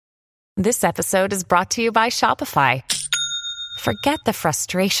This episode is brought to you by Shopify. Forget the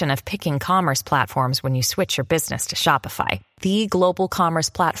frustration of picking commerce platforms when you switch your business to Shopify, the global commerce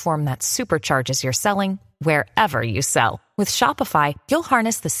platform that supercharges your selling wherever you sell. With Shopify, you'll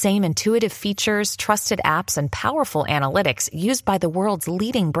harness the same intuitive features, trusted apps, and powerful analytics used by the world's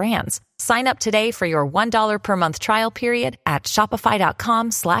leading brands. Sign up today for your $1 per month trial period at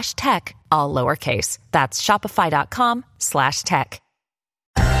shopify.com/tech, all lowercase. That's shopify.com/tech.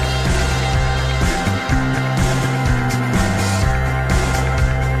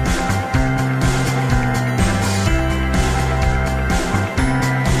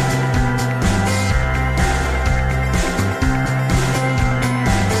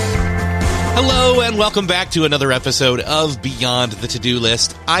 Hello and welcome back to another episode of Beyond the To-Do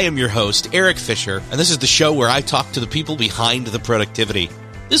List. I am your host, Eric Fisher, and this is the show where I talk to the people behind the productivity.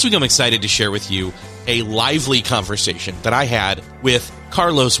 This week I'm excited to share with you a lively conversation that I had with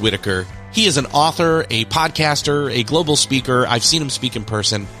Carlos Whittaker. He is an author, a podcaster, a global speaker. I've seen him speak in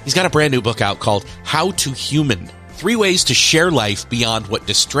person. He's got a brand new book out called How to Human: 3 Ways to Share Life Beyond What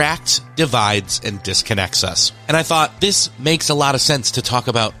Distracts, Divides, and Disconnects Us. And I thought this makes a lot of sense to talk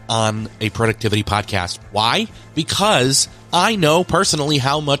about on a productivity podcast. Why? Because I know personally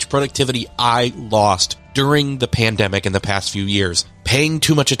how much productivity I lost during the pandemic in the past few years. Paying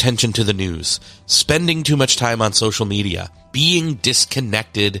too much attention to the news, spending too much time on social media, being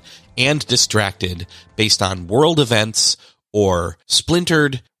disconnected and distracted based on world events or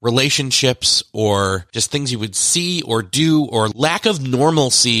splintered relationships or just things you would see or do, or lack of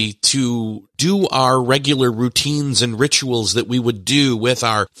normalcy to do our regular routines and rituals that we would do with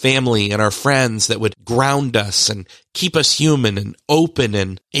our family and our friends that would ground us and keep us human and open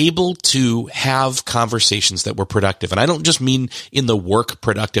and able to have conversations that were productive. And I don't just mean in the work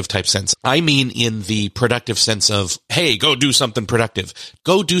productive type sense. I mean in the productive sense of, hey, go do something productive.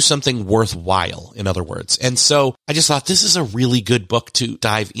 Go do something worthwhile, in other words. And so I just thought this is a really good book to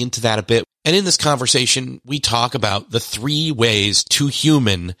dive into that a bit. And in this conversation, we talk about the 3 ways to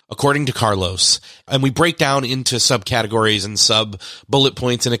human, according to Carlos, and we break down into subcategories and sub bullet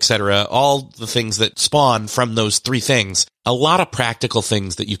points and etc., all the things that spawn from those 3 things. A lot of practical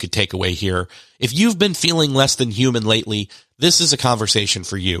things that you could take away here. If you've been feeling less than human lately, this is a conversation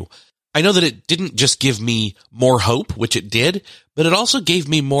for you. I know that it didn't just give me more hope, which it did, but it also gave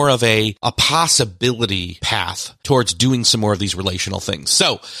me more of a possibility path towards doing some more of these relational things.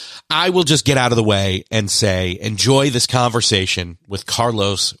 So I will just get out of the way and say, enjoy this conversation with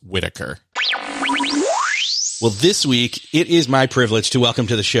Carlos Whittaker. Well, this week, it is my privilege to welcome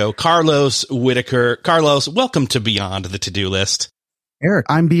to the show Carlos Whittaker. Carlos, welcome to Beyond the To-Do List. Eric,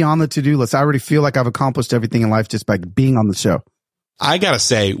 I'm beyond the to-do list. I already feel like I've accomplished everything in life just by being on the show. I gotta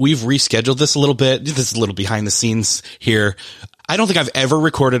say, we've rescheduled this a little bit. This is a little behind the scenes here. I don't think I've ever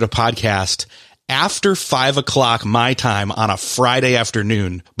recorded a podcast after 5 o'clock my time on a Friday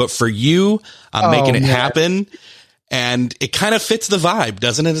afternoon. But for you, I'm making it happen. And it kind of fits the vibe,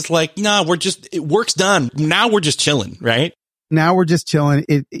 doesn't it? It's like, nah, work's done. Now we're just chilling, right? Now we're just chilling.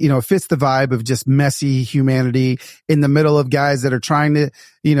 It fits the vibe of just messy humanity in the middle of guys that are trying to,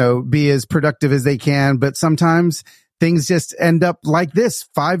 be as productive as they can. But sometimes things just end up like this,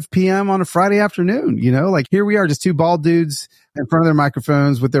 5 p.m. on a Friday afternoon, like here we are, just 2 bald dudes in front of their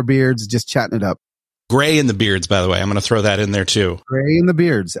microphones with their beards, just chatting it up. Gray in the beards, by the way. I'm going to throw that in there too. Gray in the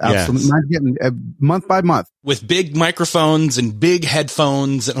beards. Absolutely. Yes. Mine's getting month by month. With big microphones and big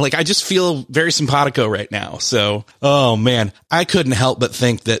headphones. And I just feel very simpatico right now. So, oh man, I couldn't help but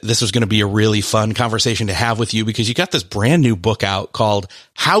think that this was going to be a really fun conversation to have with you because you got this brand new book out called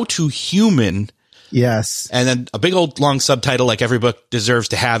How to Human. Yes. And then a big old long subtitle like every book deserves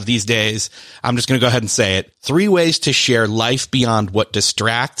to have these days. I'm just going to go ahead and say it. 3 Ways to Share Life Beyond What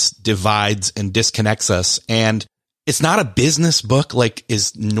Distracts, Divides, and Disconnects Us. And it's not a business book like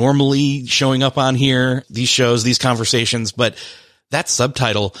is normally showing up on here, these shows, these conversations, but that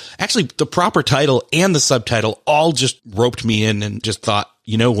subtitle, actually the proper title and the subtitle all just roped me in and just thought,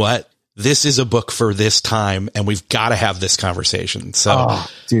 you know what? This is a book for this time and we've got to have this conversation. So,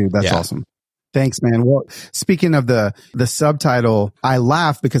 dude, that's awesome. Thanks, man. Well, speaking of the subtitle, I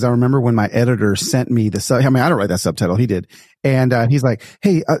laugh because I remember when my editor sent me I don't write that subtitle. He did. And he's like,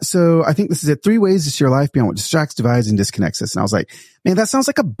 hey, so I think this is it. 3 ways to share life beyond what distracts, divides, and disconnects us. And I was like, man, that sounds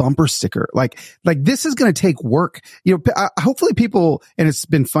like a bumper sticker. Like this is going to take work. Hopefully people, and it's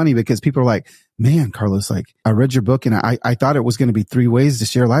been funny because people are like, man, Carlos, like I read your book and I thought it was going to be 3 ways to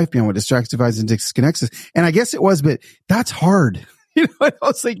share life beyond what distracts, divides, and disconnects us. And I guess it was, but that's hard. I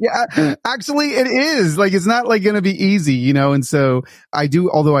was like, yeah, actually it is. Like, it's not like going to be easy, And so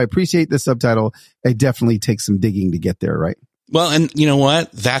although I appreciate the subtitle, it definitely takes some digging to get there, right? Well, and you know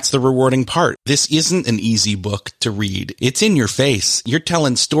what? That's the rewarding part. This isn't an easy book to read. It's in your face. You're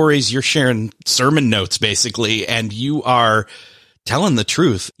telling stories. You're sharing sermon notes, basically, and you are telling the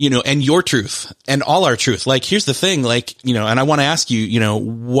truth, and your truth and all our truth. Like, here's the thing, and I want to ask you,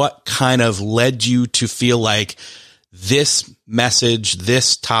 what kind of led you to feel like this message,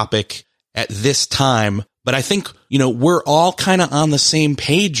 this topic at this time? But I think, we're all kind of on the same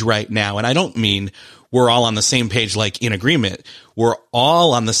page right now. And I don't mean we're all on the same page, like in agreement. We're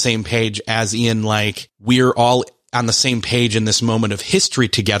all on the same page as in like, we're all on the same page in this moment of history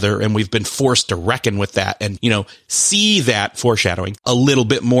together. And we've been forced to reckon with that and, see that foreshadowing a little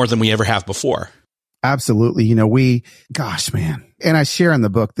bit more than we ever have before. Absolutely. Gosh, man. And I share in the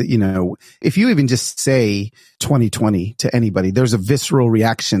book that, if you even just say 2020 to anybody, there's a visceral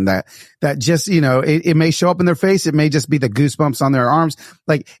reaction that just, it may show up in their face. It may just be the goosebumps on their arms.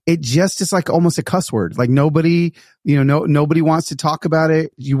 Like, it just is like almost a cuss word. Like, nobody, nobody wants to talk about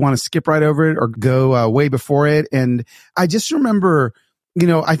it. You want to skip right over it or go way before it. And I just remember,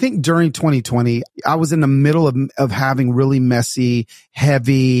 I think during 2020, I was in the middle of having really messy,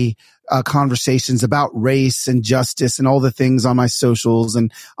 heavy, conversations about race and justice and all the things on my socials and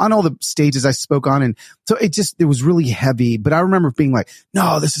on all the stages I spoke on. And so it was really heavy, but I remember being like,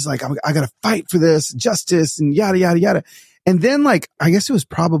 no, this is like, I got to fight for this justice and yada, yada, yada. And then I guess it was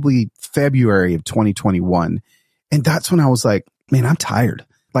probably February of 2021. And that's when I was like, man, I'm tired.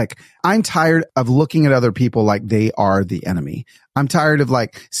 Like, I'm tired of looking at other people like they are the enemy. I'm tired of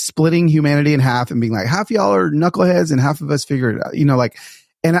splitting humanity in half and being like, half y'all are knuckleheads and half of us figure it out,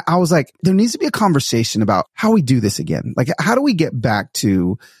 and I was like, there needs to be a conversation about how we do this again. Like, how do we get back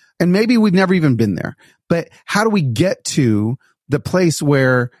to, and maybe we've never even been there, but how do we get to the place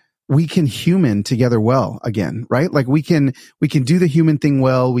where we can human together well again, right? Like, we can do the human thing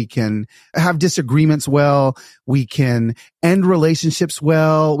well. We can have disagreements well. We can end relationships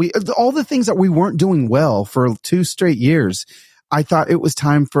well. All the things that we weren't doing well for 2 straight years. I thought it was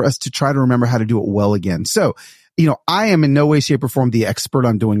time for us to try to remember how to do it well again. So, I am in no way, shape, or form the expert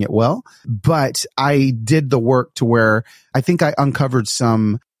on doing it well, but I did the work to where I think I uncovered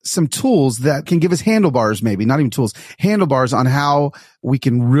some tools that can give us handlebars, maybe not even tools, handlebars on how we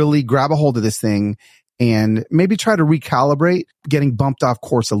can really grab a hold of this thing and maybe try to recalibrate getting bumped off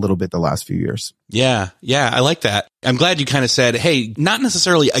course a little bit the last few years. Yeah. I like that. I'm glad you kind of said, hey, not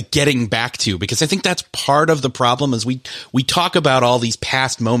necessarily a getting back to, because I think that's part of the problem is we talk about all these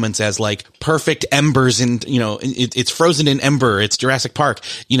past moments as like perfect embers and, it's frozen in ember. It's Jurassic Park.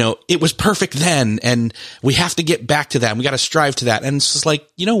 It was perfect then. And we have to get back to that. And we got to strive to that. And it's just like,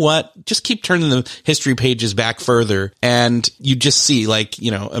 you know what? Just keep turning the history pages back further. And you just see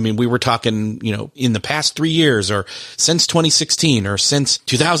we were talking, in the past 3 years or since 2016 or since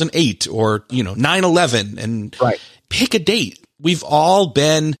 2008 or, 9/11 and right. Pick a date. We've all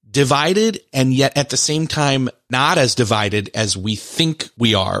been divided and yet at the same time, not as divided as we think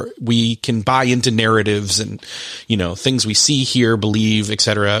we are. We can buy into narratives and, things we see, hear, believe,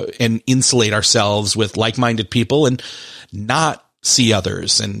 etc., and insulate ourselves with like-minded people and not see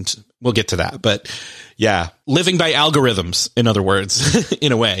others. And we'll get to that. But yeah, living by algorithms, in other words,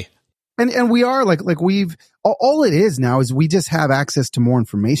 in a way. And we are like we've all it is now is we just have access to more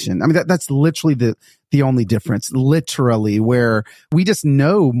information. I mean, that's literally the only difference, literally, where we just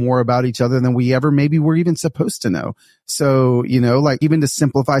know more about each other than we ever maybe were even supposed to know. So, even to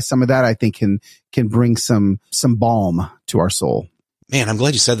simplify some of that, I think can bring some balm to our soul. Man, I'm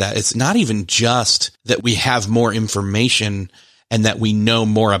glad you said that. It's not even just that we have more information and that we know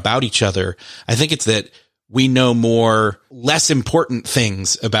more about each other. I think it's that we know more less important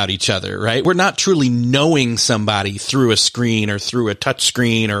things about each other, right? We're not truly knowing somebody through a screen or through a touch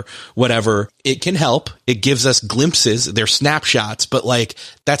screen or whatever. It can help. It gives us glimpses. They're snapshots, but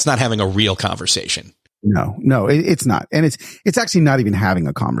that's not having a real conversation. No, it's not. And it's actually not even having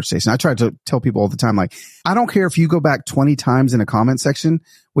a conversation. I try to tell people all the time, I don't care if you go back 20 times in a comment section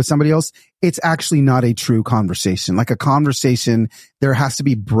with somebody else. It's actually not a true conversation. Like a conversation, there has to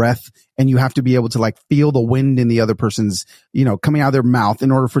be breath and you have to be able to feel the wind in the other person's, coming out of their mouth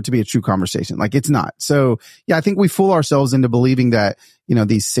in order for it to be a true conversation. It's not. So yeah, I think we fool ourselves into believing that,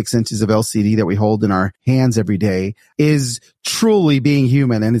 these 6 inches of LCD that we hold in our hands every day is truly being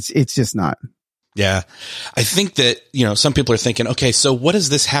human. And it's just not. Yeah. I think that, some people are thinking, okay, so what does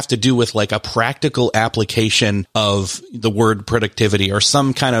this have to do with a practical application of the word productivity or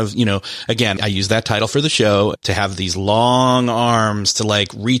some kind of, again, I use that title for the show to have these long arms to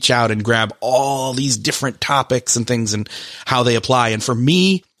reach out and grab all these different topics and things and how they apply. And for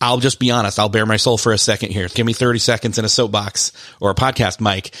me, I'll just be honest. I'll bare my soul for a second here. Give me 30 seconds in a soapbox or a podcast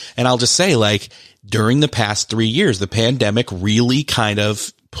mic. And I'll just say during the past 3 years, the pandemic really kind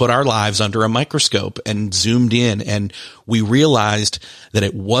of put our lives under a microscope and zoomed in, and we realized that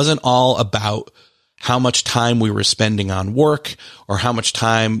it wasn't all about how much time we were spending on work or how much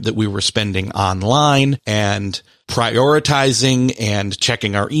time that we were spending online and prioritizing and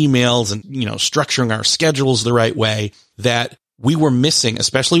checking our emails and, structuring our schedules the right way, that we were missing,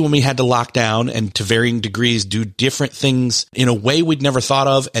 especially when we had to lock down and to varying degrees do different things in a way we'd never thought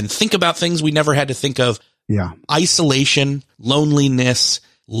of and think about things we never had to think of. Yeah. Isolation, loneliness,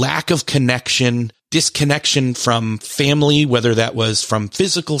 lack of connection, disconnection from family, whether that was from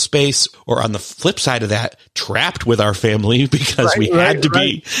physical space or on the flip side of that, trapped with our family because we had to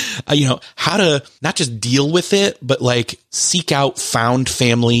be, how to not just deal with it, but like seek out found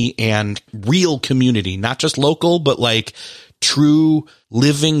family and real community, not just local, but like true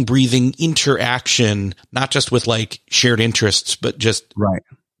living, breathing interaction, not just with like shared interests, but just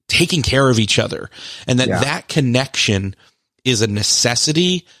taking care of each other. And that connection is a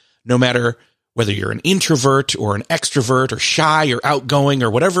necessity, no matter whether you're an introvert or an extrovert or shy or outgoing or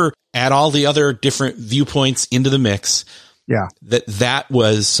whatever, add all the other different viewpoints into the mix. Yeah. That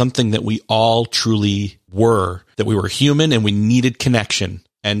was something that we all truly were, that we were human and we needed connection.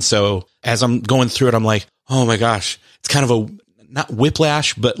 And so as I'm going through it, I'm like, oh my gosh, it's kind of not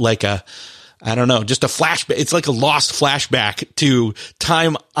whiplash, but like just a flashback. It's like a lost flashback to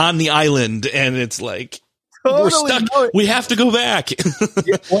time on the island. And it's like, totally. We're stuck. No. We have to go back.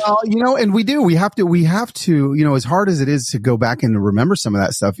 Yeah, well, and we do. We have to, as hard as it is to go back and remember some of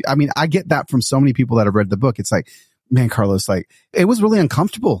that stuff. I mean, I get that from so many people that have read the book. It's like, man, Carlos, like it was really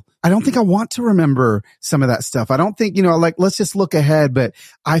uncomfortable. I don't think I want to remember some of that stuff. I don't think, let's just look ahead. But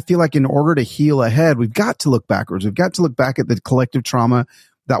I feel like in order to heal ahead, we've got to look backwards. We've got to look back at the collective trauma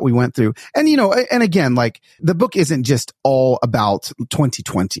that we went through. And, and again, like the book isn't just all about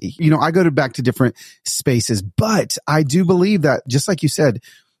 2020. I go back to different spaces, but I do believe that, just like you said,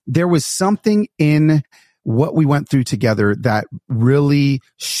 there was something in what we went through together that really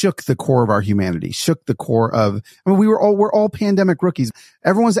shook the core of our humanity, shook the core of, we're all pandemic rookies.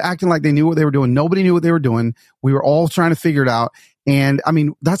 Everyone's acting like they knew what they were doing. Nobody knew what they were doing. We were all trying to figure it out. And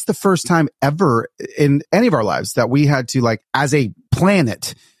that's the first time ever in any of our lives that we had to, like, as a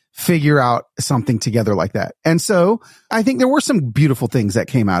planet, figure out something together like that. And so I think there were some beautiful things that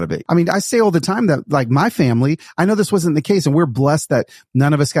came out of it. I say all the time that, like, my family, I know this wasn't the case, and we're blessed that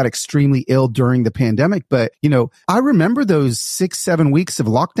none of us got extremely ill during the pandemic. But, I remember those 6-7 weeks of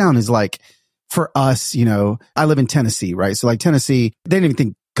lockdown is like, for us, I live in Tennessee, right? So like Tennessee, they didn't even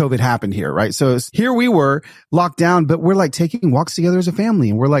think COVID happened here, right? So here we were locked down, but we're like taking walks together as a family,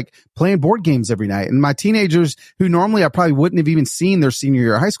 and we're like playing board games every night. And my teenagers, who normally I probably wouldn't have even seen their senior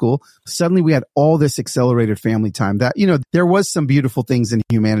year of high school, suddenly we had all this accelerated family time that, there was some beautiful things in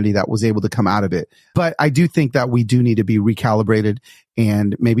humanity that was able to come out of it. But I do think that we do need to be recalibrated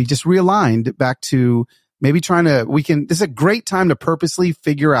and maybe just realigned back to maybe this is a great time to purposely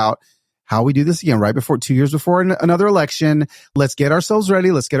figure out how we do this again, right before 2 years before another election. Let's get ourselves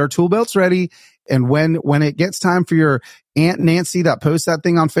ready. Let's get our tool belts ready. And when it gets time for your Aunt Nancy that posts that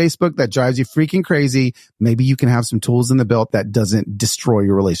thing on Facebook that drives you freaking crazy, maybe you can have some tools in the belt that doesn't destroy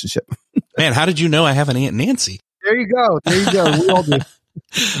your relationship. Man, how did you know I have an Aunt Nancy? There you go. We all do.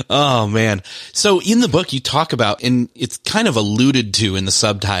 Oh, man. So in the book, you talk about, and it's kind of alluded to in the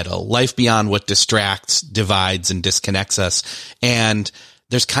subtitle, life beyond what distracts, divides, and disconnects us. And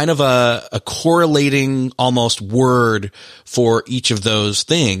there's kind of a correlating almost word for each of those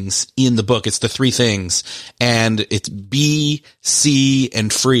things in the book. It's the three things, and it's be, see,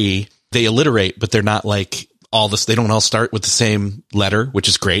 and free. They alliterate, but they're not like all this. They don't all start with the same letter, which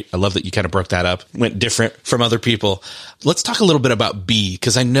is great. I love that you kind of broke that up, went different from other people. Let's talk a little bit about be,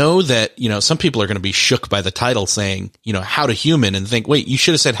 because I know that, some people are going to be shook by the title saying, how to human, and think, wait, you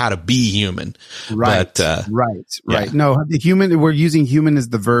should have said how to be human. Right. But, right. No, the human, we're using human as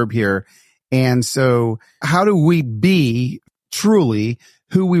the verb here. And so how do we be truly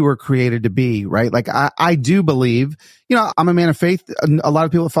who we were created to be, right? Like I do believe, I'm a man of faith. A lot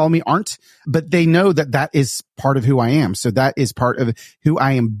of people that follow me aren't, but they know that is part of who I am. So that is part of who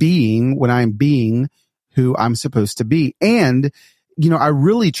I am being when I am being who I'm supposed to be. And, I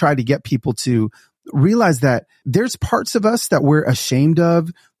really try to get people to realize that there's parts of us that we're ashamed of.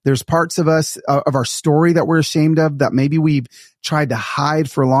 There's parts of us, of our story that we're ashamed of, that maybe we've tried to hide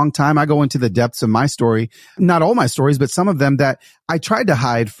for a long time. I go into the depths of my story, not all my stories, but some of them that I tried to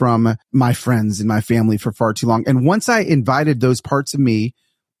hide from my friends and my family for far too long. And once I invited those parts of me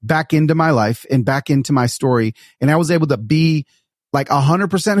back into my life and back into my story, and I was able to be like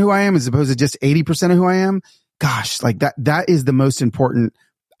 100% who I am as opposed to just 80% of who I am, gosh, like that is the most important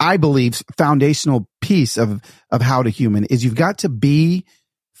I believe, foundational piece of how to human is you've got to be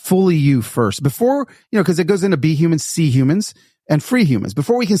fully you first before, because it goes into be humans, see humans, and free humans.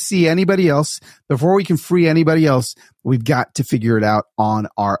 Before we can see anybody else, before we can free anybody else, we've got to figure it out on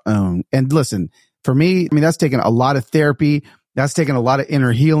our own. And listen, for me, that's taken a lot of therapy. That's taken a lot of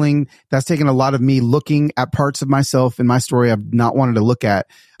inner healing. That's taken a lot of me looking at parts of myself in my story I've not wanted to look at.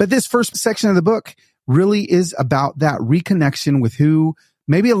 But this first section of the book really is about that reconnection with who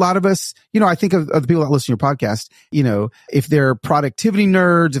maybe a lot of us, I think of the people that listen to your podcast, if they're productivity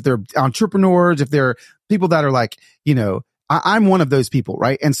nerds, if they're entrepreneurs, if they're people that are like, I'm one of those people,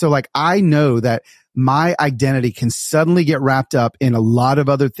 right? And so like, I know that my identity can suddenly get wrapped up in a lot of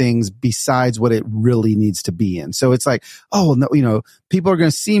other things besides what it really needs to be in. So it's like, oh, no, people are going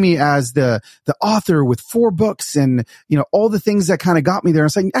to see me as the author with 4 books and, all the things that kind of got me there.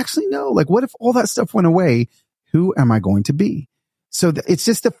 It's like, actually, no, like what if all that stuff went away? Who am I going to be? So it's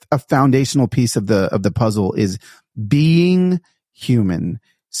just a foundational piece of the puzzle is being human,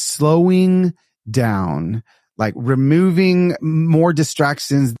 slowing down, like removing more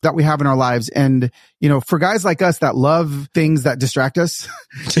distractions that we have in our lives. And, for guys like us that love things that distract us,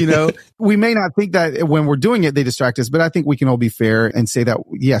 we may not think that when we're doing it, they distract us, but I think we can all be fair and say that,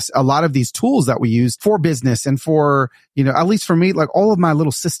 yes, a lot of these tools that we use for business and for, at least for me, like all of my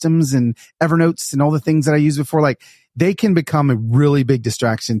little systems and Evernotes and all the things that I used before, like they can become a really big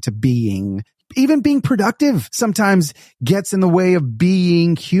distraction to even being productive sometimes gets in the way of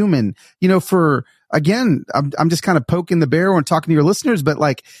being human, Again, I'm just kind of poking the bear when talking to your listeners, but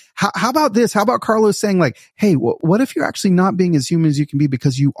like, how about this? How about Carlos saying like, hey, what if you're actually not being as human as you can be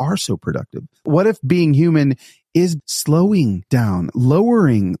because you are so productive? What if being human is slowing down,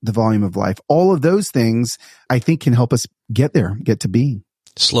 lowering the volume of life? All of those things I think can help us get there, get to being.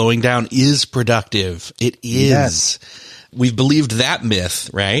 Slowing down is productive. It is. Yes. We've believed that myth,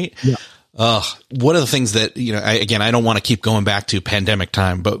 right? Yeah. One of the things that, I don't want to keep going back to pandemic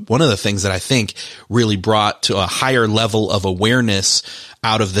time, but one of the things that I think really brought to a higher level of awareness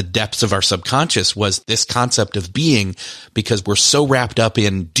out of the depths of our subconscious was this concept of being, because we're so wrapped up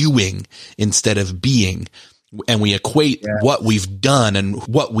in doing instead of being. And we equate what we've done and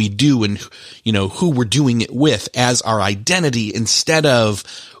what we do and, who we're doing it with as our identity instead of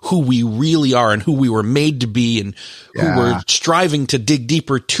who we really are and who we were made to be and who we're striving to dig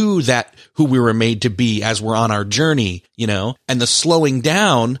deeper to that who we were made to be as we're on our journey, and the slowing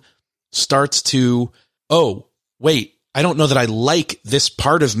down starts to, oh, wait, I don't know that I like this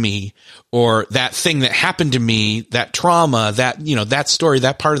part of me or that thing that happened to me, that trauma, that, that story,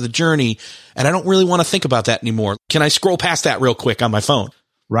 that part of the journey. And I don't really want to think about that anymore. Can I scroll past that real quick on my phone?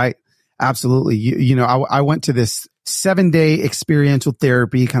 Right. Absolutely. I went to this 7-day experiential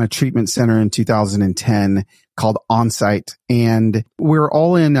therapy kind of treatment center in 2010 called Onsite. And we're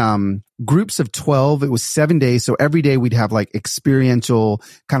all in, groups of 12. It was 7 days. So every day we'd have like experiential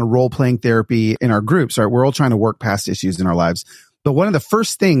kind of role playing therapy in our groups, right? We're all trying to work past issues in our lives. But one of the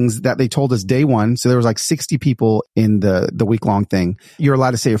first things that they told us day one, so there was like 60 people in the week long thing. You're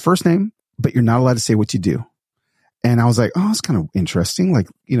allowed to say your first name, but you're not allowed to say what you do. And I was like, oh, that's kind of interesting. Like,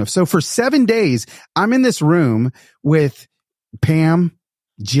 so for 7 days, I'm in this room with Pam,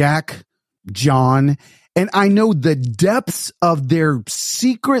 Jack, John, and I know the depths of their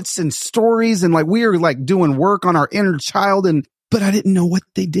secrets and stories. And like, we are like doing work on our inner child. But I didn't know what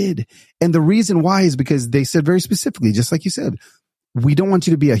they did. And the reason why is because they said very specifically, just like you said, we don't want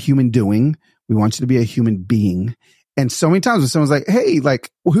you to be a human doing. We want you to be a human being. And so many times when someone's like, hey, like,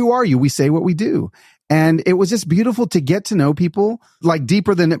 who are you? We say what we do. And it was just beautiful to get to know people like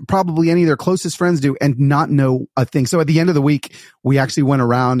deeper than probably any of their closest friends do and not know a thing. So at the end of the week, we actually went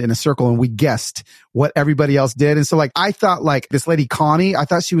around in a circle and we guessed what everybody else did. And so like, I thought like this lady, Connie, I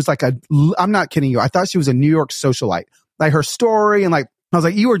thought she was like I'm not kidding you. I thought she was a New York socialite, like her story. And like, I was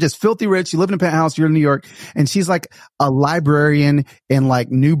like, you were just filthy rich. You live in a penthouse. You're in New York. And she's like a librarian in like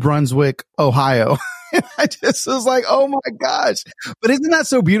New Brunswick, Ohio. I just was like, oh my gosh. But isn't that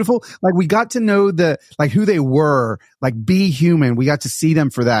so beautiful? Like we got to know who they were, like be human. We got to see them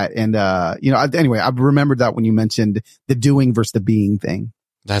for that. And, anyway, I remembered that when you mentioned the doing versus the being thing.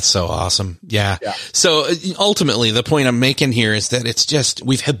 That's so awesome. Yeah. So ultimately the point I'm making here is that it's just,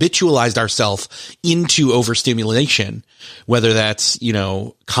 we've habitualized ourselves into overstimulation, whether that's,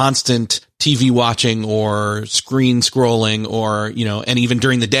 constant TV watching or screen scrolling or, and even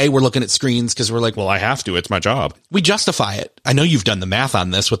during the day, we're looking at screens because we're like, well, I have to, it's my job. We justify it. I know you've done the math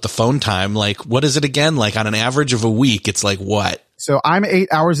on this with the phone time. Like, what is it again? Like on an average of a week, it's like what? So I'm 7 to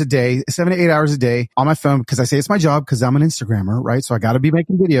 8 hours a day on my phone because I say it's my job because I'm an Instagrammer, right? So I got to be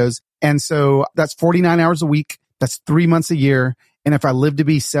making videos. And so that's 49 hours a week. That's 3 months a year. And if I live to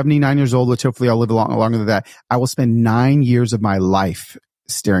be 79 years old, which hopefully I'll live longer than that, I will spend 9 years of my life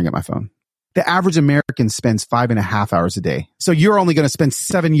staring at my phone. The average American spends 5.5 hours a day. So you're only going to spend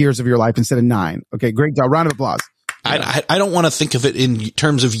 7 years of your life instead of 9. Okay, great job. Round of applause. I don't want to think of it in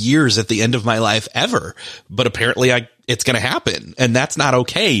terms of years at the end of my life ever, but apparently it's going to happen, and that's not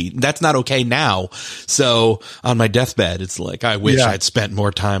okay. That's not okay now. So on my deathbed, it's like, I wish I'd spent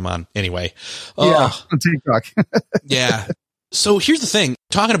more time on anyway. On TikTok. Yeah. So here's the thing,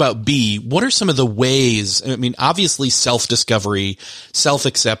 talking about B, what are some of the ways? I mean, obviously self-discovery,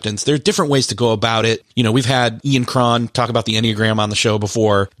 self-acceptance, there are different ways to go about it. You know, we've had Ian Cron talk about the Enneagram on the show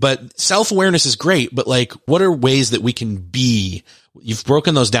before, but self-awareness is great. But like, what are ways that we can be? You've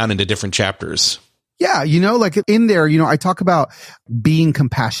broken those down into different chapters. Yeah. You know, like in there, you know, I talk about being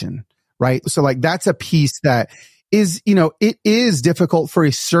compassion, right? So like, that's a piece that is, you know, it is difficult for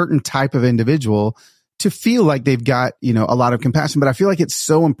a certain type of individual to feel like they've got, you know, a lot of compassion. But I feel like it's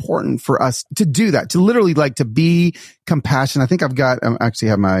so important for us to do that, to literally like to be compassionate. I think I actually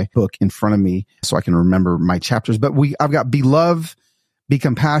have my book in front of me so I can remember my chapters, but I've got be love, be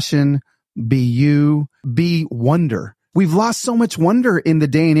compassion, be you, be wonder. We've lost so much wonder in the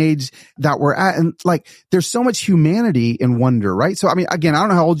day and age that we're at. And like, there's so much humanity in wonder, right? So, I mean, again, I don't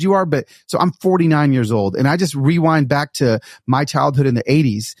know how old you are, but so I'm 49 years old, and I just rewind back to my childhood in the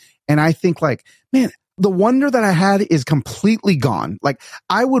 80s. And I think like, man, the wonder that I had is completely gone. Like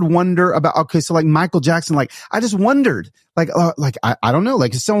I would wonder about, okay, so like Michael Jackson, like I just wondered, I don't know,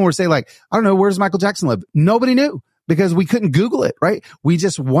 like if someone were to say like, I don't know, where does Michael Jackson live? Nobody knew because we couldn't Google it, right? We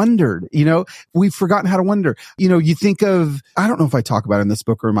just wondered, you know, we've forgotten how to wonder. You know, you think of, I don't know if I talk about it in this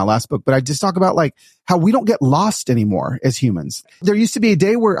book or in my last book, but I just talk about like how we don't get lost anymore as humans. There used to be a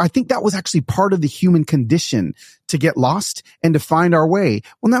day where I think that was actually part of the human condition to get lost and to find our way.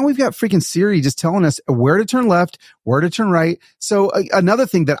 Well, now we've got freaking Siri just telling us where to turn left, where to turn right. So another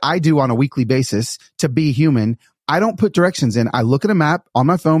thing that I do on a weekly basis to be human, I don't put directions in. I look at a map on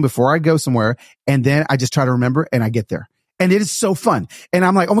my phone before I go somewhere, and then I just try to remember and I get there. And it is so fun. And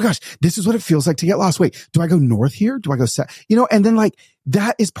I'm like, oh my gosh, this is what it feels like to get lost. Wait, do I go north here? Do I go south? You know, and then like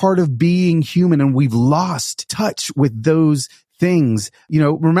that is part of being human, and we've lost touch with those things. You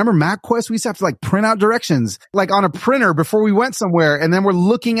know, remember MapQuest? We used to have to like print out directions like on a printer before we went somewhere. And then we're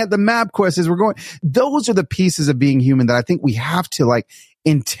looking at the MapQuest as we're going. Those are the pieces of being human that I think we have to like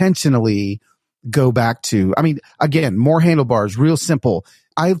intentionally go back to. I mean, again, more handlebars, real simple.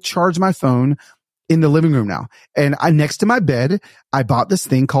 I've charged my phone in the living room now. And next to my bed, I bought this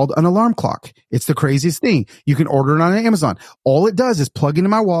thing called an alarm clock. It's the craziest thing. You can order it on Amazon. All it does is plug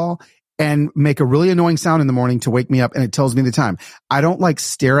into my wall and make a really annoying sound in the morning to wake me up, and it tells me the time. I don't like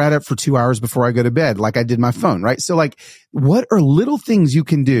stare at it for 2 hours before I go to bed like I did my phone, right? So like, what are little things you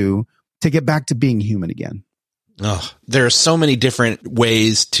can do to get back to being human again? Oh, there are so many different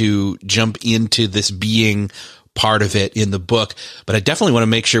ways to jump into this being part of it in the book, but I definitely want to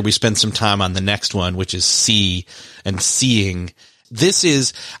make sure we spend some time on the next one, which is see and seeing. This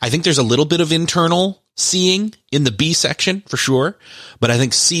is, I think there's a little bit of internal seeing in the B section for sure, but I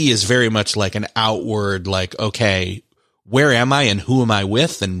think C is very much like an outward, like, okay, where am I and who am I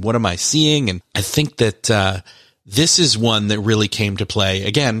with and what am I seeing? And I think that, this is one that really came to play.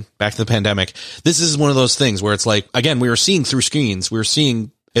 Again, back to the pandemic. This is one of those things where it's like, again, we were seeing through screens. We were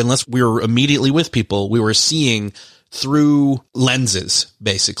seeing, unless we were immediately with people, we were seeing through lenses,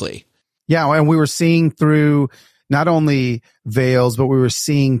 basically. Yeah. And we were seeing through not only veils, but we were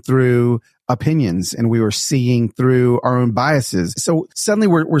seeing through opinions, and we were seeing through our own biases. So suddenly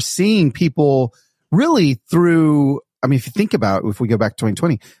we're seeing people really through, I mean, if you think about, if we go back to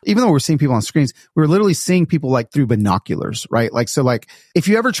 2020, even though we're seeing people on screens, we're literally seeing people like through binoculars, right? Like, so like, if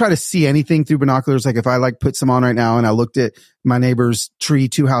you ever try to see anything through binoculars, like if I like put some on right now and I looked at my neighbor's tree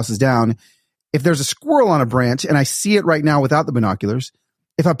 2 houses down, if there's a squirrel on a branch and I see it right now without the binoculars,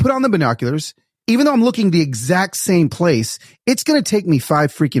 if I put on the binoculars, even though I'm looking the exact same place, it's going to take me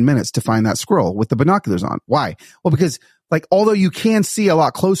 5 freaking minutes to find that squirrel with the binoculars on. Why? Well, because like, although you can see a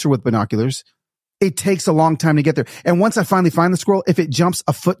lot closer with binoculars, it takes a long time to get there. And once I finally find the squirrel, if it jumps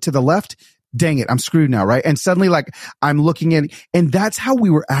a foot to the left, dang it, I'm screwed now, right? And suddenly like I'm looking in, and that's how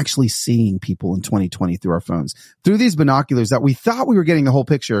we were actually seeing people in 2020 through our phones, through these binoculars that we thought we were getting the whole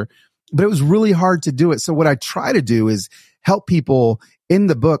picture, but it was really hard to do it. So what I try to do is help people in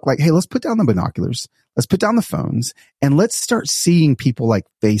the book, like, hey, let's put down the binoculars. Let's put down the phones and let's start seeing people like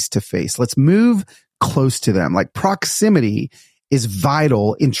face to face. Let's move close to them. Like proximity is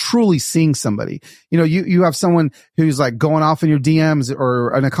vital in truly seeing somebody. You know, you have someone who's like going off in your DMs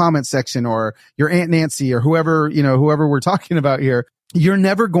or in a comment section, or your Aunt Nancy or whoever we're talking about here. You're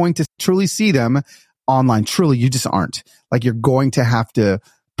never going to truly see them online. Truly, you just aren't. Like, you're going to have to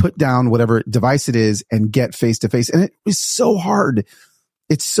put down whatever device it is and get face to face. And it is so hard.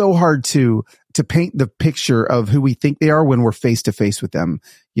 It's so hard to paint the picture of who we think they are when we're face to face with them.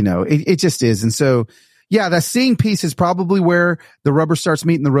 You know, it just is. And so, yeah, that seeing piece is probably where the rubber starts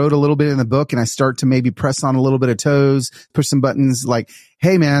meeting the road a little bit in the book. And I start to maybe press on a little bit of toes, push some buttons like,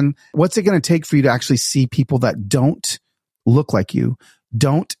 hey man, what's it going to take for you to actually see people that don't look like you,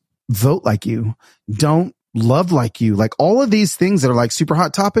 don't vote like you, don't love like you, like all of these things that are like super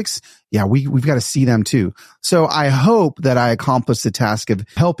hot topics. Yeah, we've got to see them too. So I hope that I accomplish the task of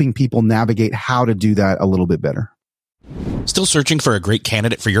helping people navigate how to do that a little bit better. Still searching for a great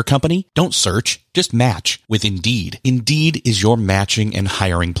candidate for your company? Don't search, just match with Indeed. Indeed is your matching and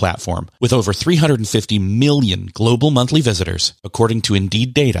hiring platform with over 350 million global monthly visitors, according to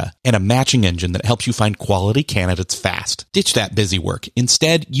Indeed data, and a matching engine that helps you find quality candidates fast. Ditch that busy work.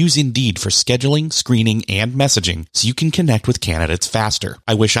 Instead, use Indeed for scheduling, screening, and messaging so you can connect with candidates faster.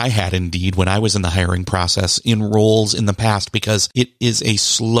 I wish I had Indeed when I was in the hiring process in roles in the past, because it is a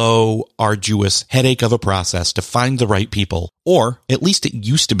slow, arduous headache of a process to find the right people, or at least it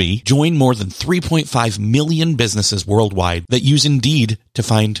used to be. Join more than 3.5 million businesses worldwide that use Indeed to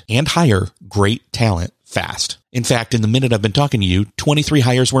find and hire great talent fast. In fact, in the minute I've been talking to you, 23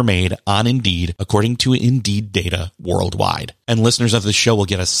 hires were made on Indeed, according to Indeed data worldwide. And listeners of the show will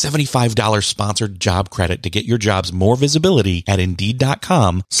get a $75 sponsored job credit to get your jobs more visibility at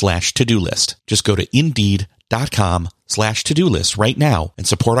Indeed.com/to-do list. Just go to Indeed.com/to-do list right now and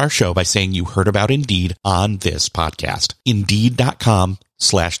support our show by saying you heard about Indeed on this podcast.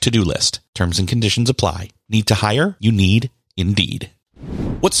 Indeed.com/to-do list. Terms and conditions apply. Need to hire? You need Indeed.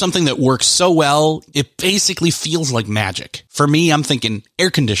 What's something that works so well, it basically feels like magic? For me, I'm thinking air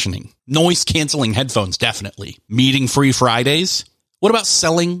conditioning, noise canceling headphones, definitely. Meeting-free Fridays? What about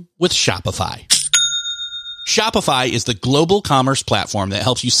selling with Shopify? Shopify is the global commerce platform that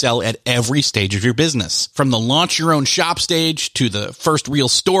helps you sell at every stage of your business. From the launch your own shop stage to the first real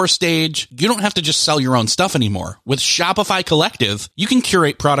store stage, you don't have to just sell your own stuff anymore. With Shopify Collective, you can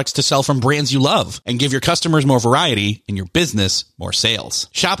curate products to sell from brands you love and give your customers more variety and your business more sales.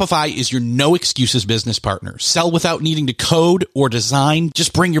 Shopify is your no excuses business partner. Sell without needing to code or design.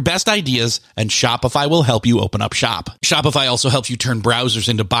 Just bring your best ideas and Shopify will help you open up shop. Shopify also helps you turn browsers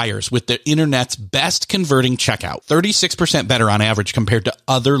into buyers with the internet's best converting checkout, 36% better on average compared to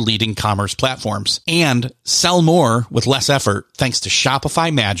other leading commerce platforms, and sell more with less effort thanks to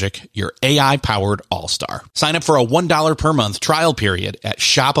Shopify Magic, your AI-powered all-star. Sign up for a $1 per month trial period at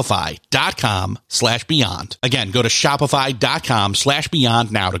shopify.com/beyond. Again, go to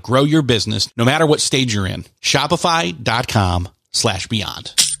shopify.com/beyond now to grow your business no matter what stage you're in.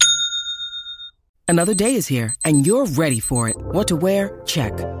 Shopify.com/beyond. Another day is here, and you're ready for it. What to wear?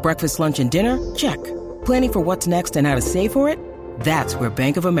 Check. Breakfast, lunch, and dinner? Check. Planning for what's next and how to save for it? That's where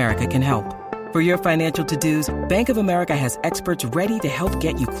Bank of America can help. For your financial to-dos, Bank of America has experts ready to help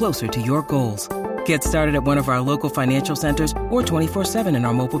get you closer to your goals. Get started at one of our local financial centers or 24/7 in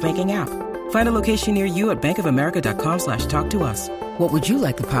our mobile banking app. Find a location near you at bankofamerica.com/talktous. What would you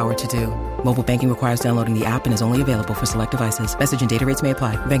like the power to do? Mobile banking requires downloading the app and is only available for select devices. Message and data rates may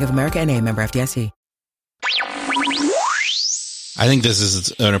apply. Bank of America NA, member FDIC. I think this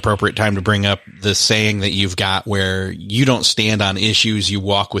is an appropriate time to bring up the saying that you've got where you don't stand on issues, you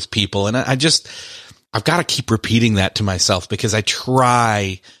walk with people. And I've got to keep repeating that to myself because I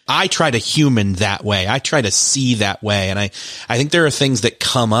try to human that way. I try to see that way. And I think there are things that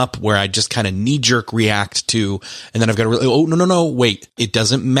come up where I just kind of knee jerk react to, and then I've got to really, no, wait, it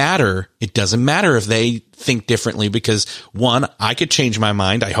doesn't matter. It doesn't matter if they think differently because one, I could change my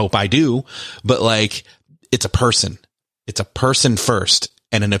mind. I hope I do, but like, it's a person. It's a person first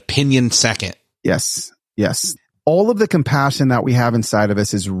and an opinion second. Yes. Yes. All of the compassion that we have inside of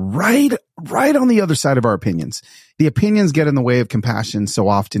us is right on the other side of our opinions. The opinions get in the way of compassion so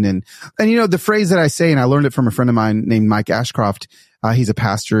often. And you know, the phrase that I say, and I learned it from a friend of mine named Mike Ashcroft. He's a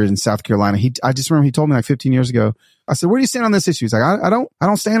pastor in South Carolina. I just remember he told me like 15 years ago, I said, where do you stand on this issue? He's like, I don't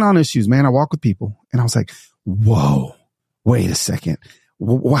stand on issues, man. I walk with people. And I was like, whoa, wait a second.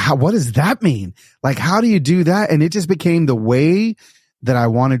 What does that mean? Like, how do you do that? And it just became the way that I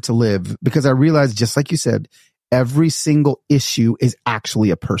wanted to live because I realized, just like you said, every single issue is actually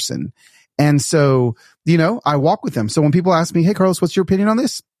a person. And so, you know, I walk with them. So when people ask me, hey, Carlos, what's your opinion on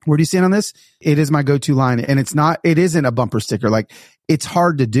this? Where do you stand on this? It is my go-to line. And it isn't a bumper sticker. Like, it's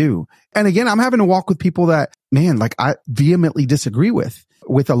hard to do. And again, I'm having to walk with people that, man, like I vehemently disagree with.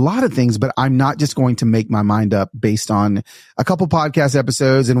 with a lot of things, but I'm not just going to make my mind up based on a couple podcast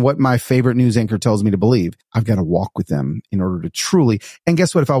episodes and what my favorite news anchor tells me to believe. I've got to walk with them in order to truly. And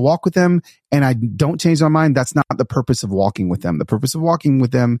guess what? If I walk with them and I don't change my mind, that's not the purpose of walking with them. The purpose of walking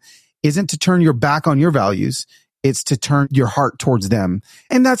with them isn't to turn your back on your values. It's to turn your heart towards them.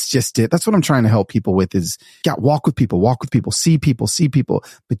 And that's just it. That's what I'm trying to help people with is, yeah, walk with people, see people,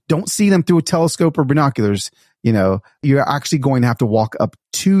 but don't see them through a telescope or binoculars. You know, you're actually going to have to walk up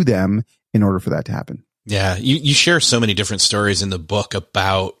to them in order for that to happen. Yeah. You share so many different stories in the book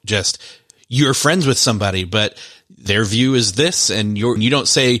about just you're friends with somebody, but their view is this, and you don't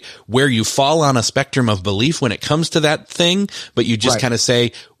say where you fall on a spectrum of belief when it comes to that thing, but you just kind of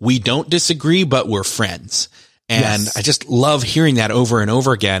say, we don't disagree, but we're friends. And I just love hearing that over and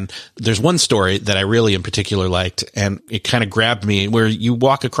over again. There's one story that I really in particular liked, and it kind of grabbed me, where you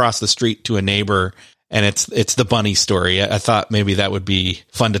walk across the street to a neighbor, and it's the bunny story. I thought maybe that would be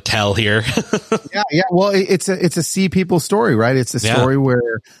fun to tell here. Yeah. Well, it's a see people story, right? It's a story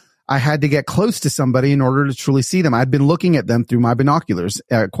where I had to get close to somebody in order to truly see them. I'd been looking at them through my binoculars,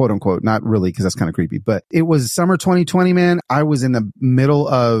 quote unquote, not really, because that's kind of creepy, but it was summer 2020, man. I was in the middle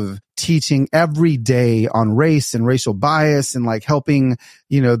of teaching every day on race and racial bias and like helping,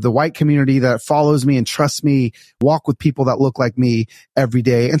 the white community that follows me and trusts me walk with people that look like me every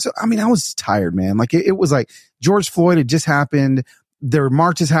day. And so, I mean, I was tired, man. Like it was like George Floyd had just happened. There were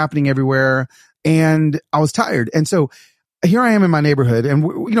marches happening everywhere and I was tired. And so here I am in my neighborhood and,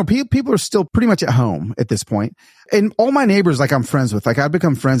 people are still pretty much at home at this point. And all my neighbors, like I'm friends with, like I'd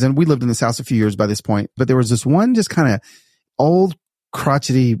become friends and we lived in this house a few years by this point. But there was this one just kind of old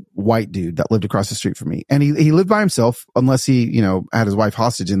crotchety white dude that lived across the street from me. And he lived by himself unless he, had his wife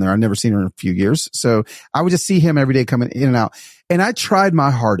hostage in there. I'd never seen her in a few years. So I would just see him every day coming in and out. And I tried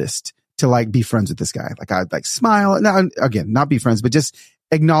my hardest to like be friends with this guy. Like I'd like smile. Now, again, not be friends, but just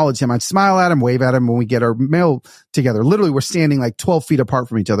acknowledge him. I'd smile at him, wave at him when we get our mail together. Literally, we're standing like 12 feet apart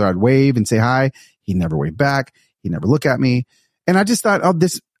from each other. I'd wave and say hi. He'd never wave back. He'd never look at me. And I just thought,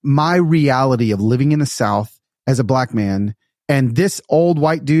 my reality of living in the South as a black man and this old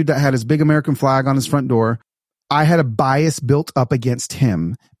white dude that had his big American flag on his front door, I had a bias built up against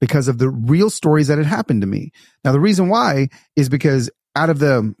him because of the real stories that had happened to me. Now, the reason why is because out of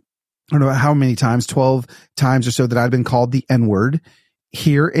the, I don't know how many times, 12 times or so that I'd been called the N-word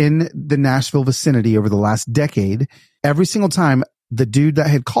here in the Nashville vicinity over the last decade, every single time the dude that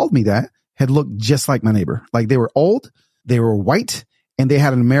had called me that had looked just like my neighbor. Like they were old, they were white, and they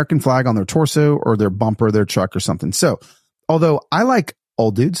had an American flag on their torso or their bumper, their truck or something. So although I like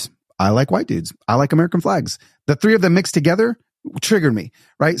old dudes, I like white dudes, I like American flags, the three of them mixed together triggered me,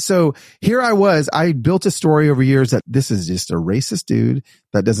 right? So here I built a story over years that this is just a racist dude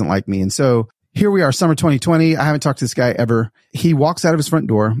that doesn't like me. And so here we are, summer 2020. I haven't talked to this guy ever. He walks out of his front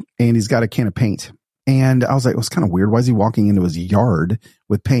door and he's got a can of paint. And I was like, it was kind of weird. Why is he walking into his yard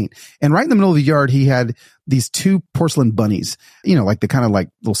with paint? And right in the middle of the yard, he had these two porcelain bunnies, like the kind of like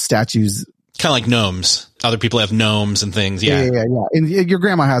little statues. Kind of like gnomes. Other people have gnomes and things. Yeah. And your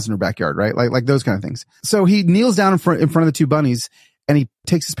grandma has in her backyard, right? Like those kind of things. So he kneels down in front of the two bunnies and he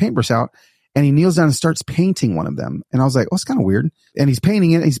takes his paintbrush out and he kneels down and starts painting one of them. And I was like, oh, it's kind of weird. And he's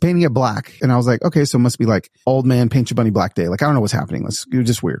painting it black. And I was like, okay, so it must be like old man paint your bunny black day. Like, I don't know what's happening. It was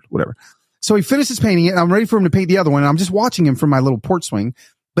just weird, whatever. So he finishes painting it and I'm ready for him to paint the other one. And I'm just watching him from my little porch swing,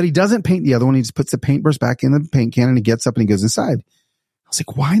 but he doesn't paint the other one. He just puts the paintbrush back in the paint can and he gets up and he goes inside. I was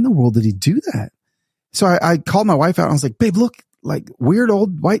like, why in the world did he do that? So I called my wife out and I was like, babe, look, like weird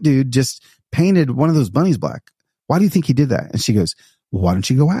old white dude just painted one of those bunnies black. Why do you think he did that? And she goes, well, why don't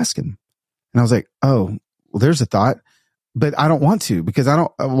you go ask him? And I was like, oh, well, there's a thought, but I don't want to because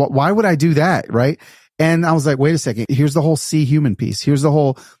why would I do that? Right. And I was like, wait a second. Here's the whole see human piece. Here's the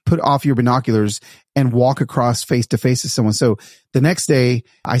whole put off your binoculars and walk across face to face with someone. So the next day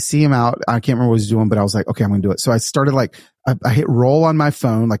I see him out. I can't remember what he's doing, but I was like, okay, I'm going to do it. So I started I hit roll on my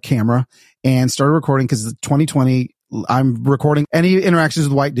phone, like camera, and started recording because it's 2020. I'm recording any interactions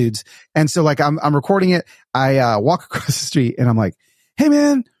with white dudes. And so I'm recording it. I walk across the street and I'm like, hey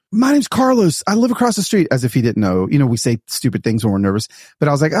man, my name's Carlos. I live across the street, as if he didn't know. We say stupid things when we're nervous, but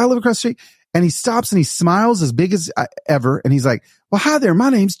I was like, I live across the street. And he stops and he smiles as big as ever. And he's like, well, hi there. My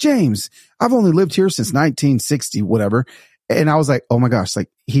name's James. I've only lived here since 1960, whatever. And I was like, oh my gosh, like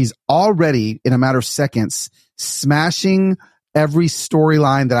he's already in a matter of seconds smashing every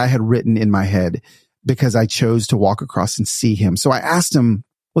storyline that I had written in my head because I chose to walk across and see him. So I asked him,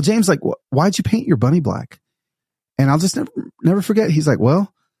 well, James, like, why'd you paint your bunny black? And I'll just never forget. He's like,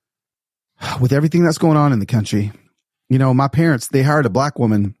 well, with everything that's going on in the country, my parents, they hired a black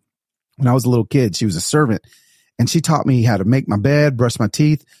woman when I was a little kid. She was a servant And she taught me how to make my bed, brush my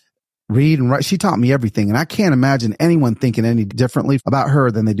teeth, read and write. She taught me everything. And I can't imagine anyone thinking any differently about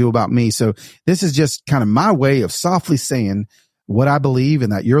her than they do about me. So this is just kind of my way of softly saying what I believe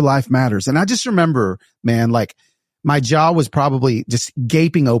and that your life matters. And I just remember, man, like my jaw was probably just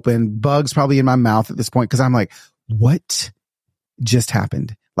gaping open, bugs probably in my mouth at this point. Cause I'm like, what just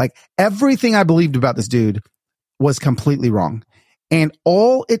happened? Like everything I believed about this dude was completely wrong. And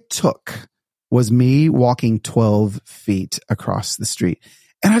all it took was me walking 12 feet across the street.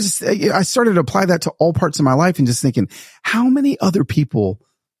 And I started to apply that to all parts of my life and just thinking, how many other people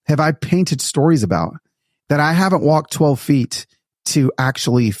have I painted stories about that I haven't walked 12 feet to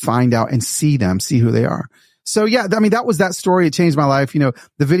actually find out and see who they are? So yeah, I mean, that was that story. It changed my life. You know,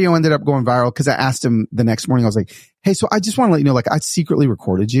 the video ended up going viral because I asked him the next morning. I was like, hey, so I just want to let you know, like I secretly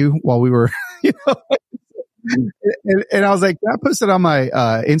recorded you while we were, you know, and I was like, I posted on my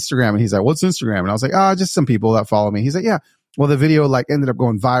Instagram, and he's like, what's Instagram? And I was like, just some people that follow me. He's like, yeah. Well, the video like ended up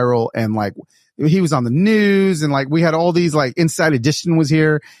going viral, and like he was on the news, and like we had all these like Inside Edition was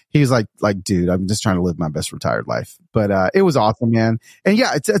here. He was like, dude, I'm just trying to live my best retired life. But it was awesome, man. And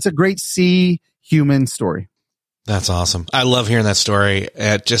yeah, it's a great human story. That's awesome. I love hearing that story.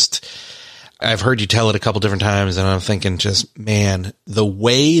 I've heard you tell it a couple different times, and I'm thinking just, man, the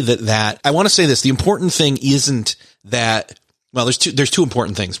way that I want to say this, the important thing isn't that, well, there's two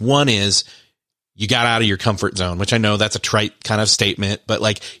important things. One is you got out of your comfort zone, which I know that's a trite kind of statement, but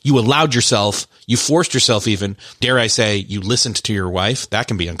like you allowed yourself, you forced yourself even, dare I say, you listened to your wife. That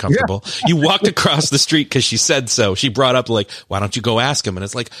can be uncomfortable. Yeah. You walked across the street because she said so. She brought up like, why don't you go ask him? And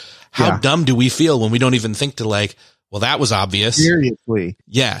it's like, how dumb do we feel when we don't even think to like, well, that was obvious. Seriously.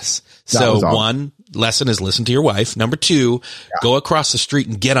 Yes. So one lesson is listen to your wife. Number two, go across the street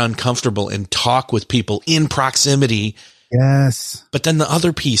and get uncomfortable and talk with people in proximity. Yes. But then the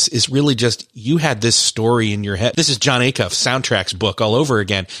other piece is really just, you had this story in your head. This is John Acuff, Soundtracks book all over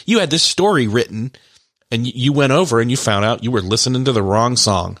again. You had this story written, and you went over and you found out you were listening to the wrong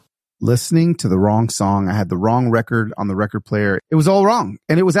song. Listening to the wrong song. I had the wrong record on the record player. It was all wrong.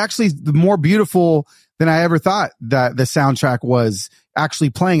 And it was actually more beautiful than I ever thought that the soundtrack was actually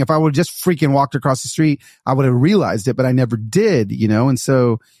playing. If I would have just freaking walked across the street, I would have realized it, but I never did, you know? And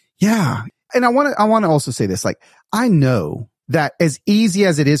so, yeah. And I want to also say this, like, I know that as easy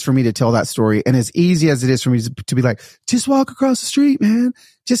as it is for me to tell that story, and as easy as it is for me to be like, just walk across the street, man,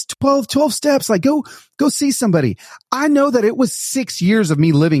 just 12 steps, like go see somebody. I know that it was 6 years of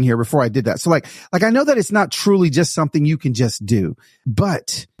me living here before I did that. So like I know that it's not truly just something you can just do,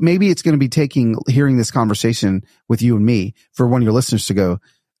 but maybe it's going to be hearing this conversation with you and me for one of your listeners to go,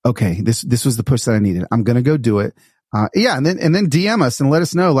 okay, this was the push that I needed. I'm going to go do it. And then DM us and let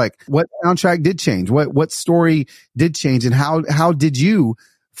us know like what soundtrack did change, what story did change, and how did you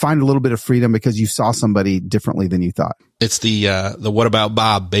find a little bit of freedom because you saw somebody differently than you thought. It's the what about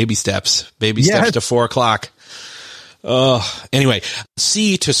Bob baby steps to 4:00. Anyway,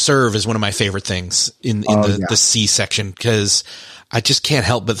 C to serve is one of my favorite things in the C section, because I just can't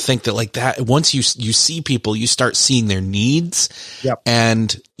help but think that like that, once you see people, you start seeing their needs. Yep.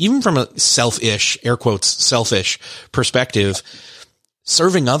 And even from a selfish, air quotes, selfish perspective,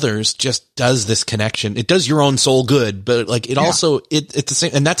 serving others just does this connection. It does your own soul good, but like it also, it's the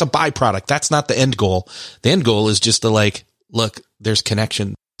same. And that's a byproduct. That's not the end goal. The end goal is just to like, look, there's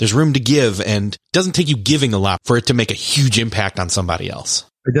connection. There's room to give, and it doesn't take you giving a lot for it to make a huge impact on somebody else.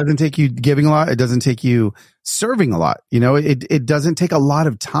 It doesn't take you giving a lot. It doesn't take you serving a lot. You know, it doesn't take a lot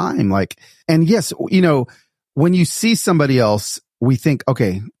of time. Like, and yes, you know, when you see somebody else, we think,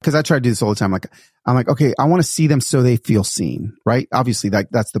 okay, because I try to do this all the time. Like, I'm like, okay, I want to see them so they feel seen, right? Obviously,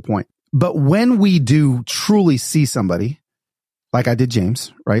 that's the point. But when we do truly see somebody, like I did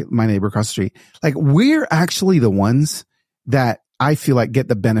James, right? My neighbor across the street, like we're actually the ones that I feel like get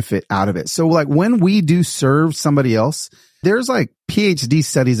the benefit out of it. So like when we do serve somebody else, there's like PhD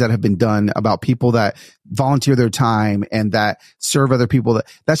studies that have been done about people that volunteer their time and that serve other people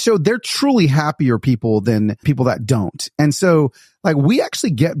that show they're truly happier people than people that don't. And so like we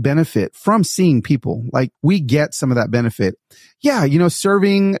actually get benefit from seeing people. Like we get some of that benefit. Yeah. You know,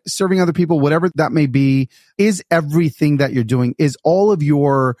 serving other people, whatever that may be, is everything that you're doing, is all of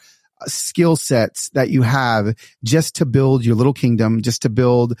your skill sets that you have just to build your little kingdom, just to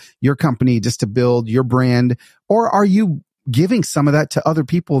build your company, just to build your brand? Or are you giving some of that to other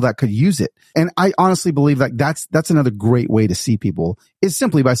people that could use it? And I honestly believe like that's another great way to see people, is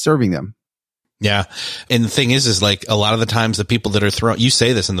simply by serving them. Yeah. And the thing is like a lot of the times the people that are you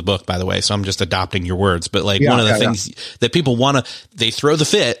say this in the book, by the way, so I'm just adopting your words, but like one of the things that people they throw the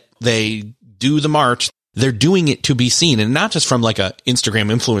fit, they do the march, They're doing it to be seen, and not just from like a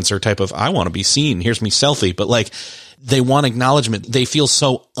Instagram influencer type of, I want to be seen, here's me selfie, but like they want acknowledgement. They feel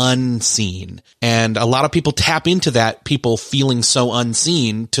so unseen. And a lot of people tap into that, people feeling so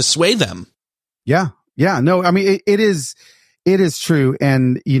unseen, to sway them. Yeah. Yeah. No, I mean, it is true.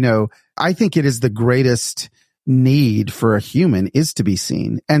 And, you know, I think it is the greatest need for a human is to be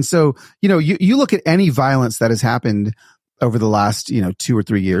seen. And so, you know, you look at any violence that has happened over the last, 2 or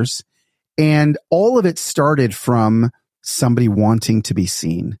 3 years, and all of it started from somebody wanting to be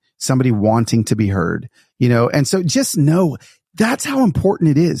seen, somebody wanting to be heard, and so just know that's how important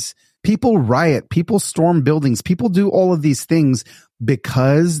it is. People riot, people storm buildings, people do all of these things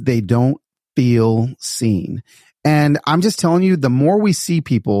because they don't feel seen. And I'm just telling you, the more we see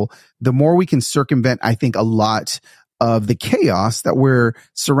people, the more we can circumvent, I think, a lot of the chaos that we're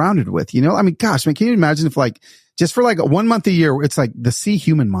surrounded with. I mean, gosh, can you imagine if just for 1 month a year, it's like the See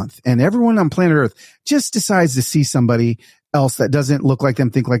Human Month, and everyone on planet Earth just decides to see somebody else that doesn't look like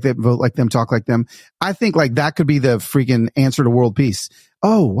them, think like them, vote like them, talk like them. I think that could be the freaking answer to world peace.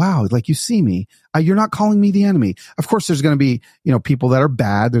 Oh, wow. You see me. You're not calling me the enemy. Of course, there's going to be, people that are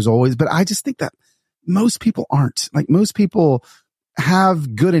bad. There's always, but I just think that most people aren't. Most people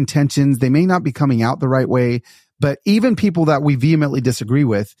have good intentions. They may not be coming out the right way, but even people that we vehemently disagree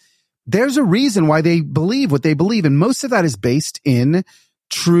with, there's a reason why they believe what they believe. And most of that is based in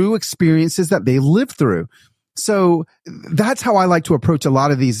true experiences that they lived through. So that's how I like to approach a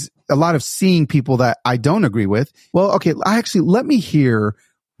lot of seeing people that I don't agree with. Well, okay, let me hear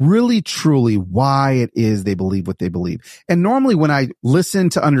really truly why it is they believe what they believe. And normally when I listen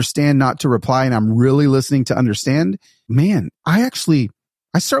to understand, not to reply, and I'm really listening to understand, man, I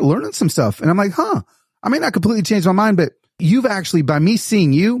start learning some stuff, and I'm like, I may not completely change my mind, but you've actually, by me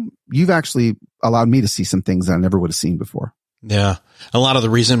seeing you've actually allowed me to see some things that I never would have seen before. Yeah. A lot of the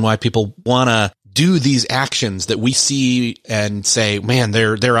reason why people want to do these actions that we see and say, man,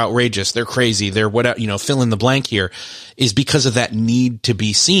 they're outrageous, they're crazy, they're what, fill in the blank here, is because of that need to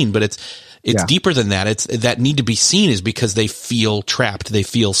be seen. But it's deeper than that. It's that need to be seen is because they feel trapped, they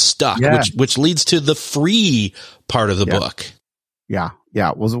feel stuck, which leads to the free part of the book. Yeah.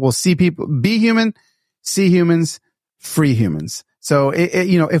 Yeah. We'll see people, be human, see humans, free humans. So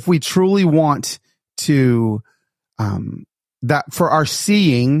if we truly want to, that for our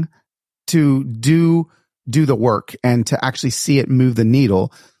seeing to do the work and to actually see it move the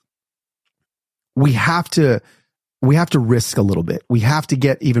needle, we have to risk a little bit. We have to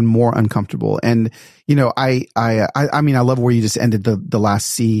get even more uncomfortable. And, I mean, I love where you just ended the last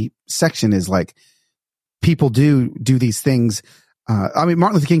C section is people do these things.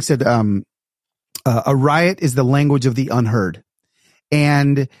 Martin Luther King said, a riot is the language of the unheard.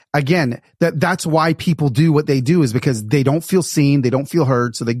 And again, that's why people do what they do, is because they don't feel seen, they don't feel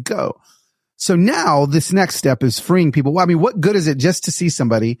heard, so they go. So now this next step is freeing people. Well, I mean, what good is it just to see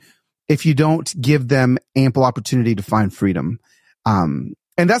somebody if you don't give them ample opportunity to find freedom? And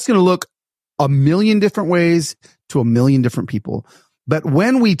that's going to look a million different ways to a million different people. But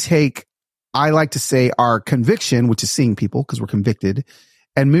when we take, I like to say, our conviction, which is seeing people because we're convicted,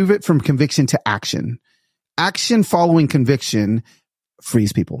 and move it from conviction to action. Action following conviction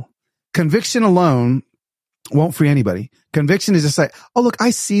frees people. Conviction alone won't free anybody. Conviction is just oh, look, I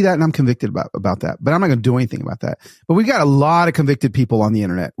see that and I'm convicted about that, but I'm not going to do anything about that. But we've got a lot of convicted people on the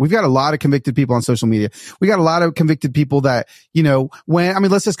internet. We've got a lot of convicted people on social media. We got a lot of convicted people that,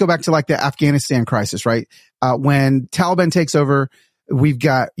 let's just go back to the Afghanistan crisis, right? When Taliban takes over, we've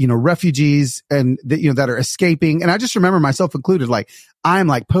got, refugees and that are escaping. And I just remember myself included, I'm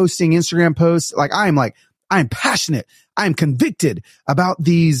posting Instagram posts. I'm passionate. I'm convicted about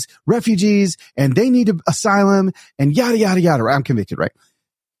these refugees and they need asylum and yada, yada, yada. I'm convicted, right?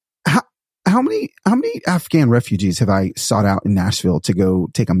 How many Afghan refugees have I sought out in Nashville to go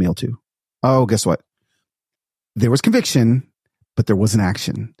take a meal to? Oh, guess what? There was conviction, but there wasn't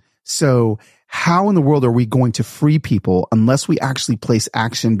action. So how in the world are we going to free people unless we actually place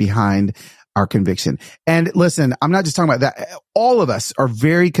action behind our conviction? And listen, I'm not just talking about that. All of us are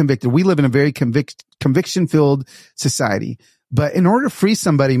very convicted. We live in a very conviction-filled society. But in order to free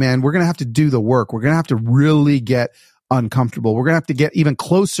somebody, man, we're going to have to do the work. We're going to have to really get uncomfortable. We're going to have to get even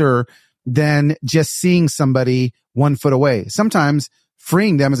closer than just seeing somebody 1 foot away. Sometimes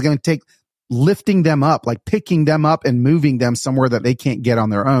freeing them is going to take lifting them up, picking them up and moving them somewhere that they can't get on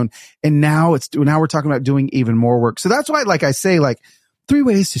their own. And now we're talking about doing even more work. So that's why, I say, 3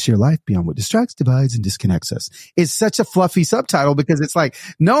 ways to share life beyond what distracts, divides, and disconnects us is such a fluffy subtitle because it's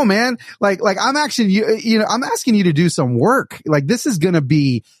no, man, I'm actually, I'm asking you to do some work. This is going to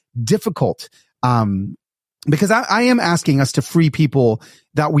be difficult. Because I am asking us to free people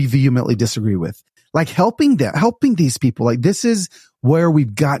that we vehemently disagree with. like helping these people. Like this is where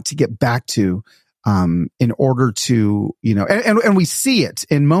we've got to get back to, in order to, and we see it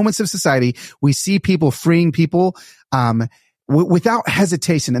in moments of society. We see people freeing people, without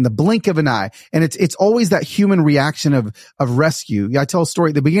hesitation in the blink of an eye. And it's always that human reaction of rescue. I tell a story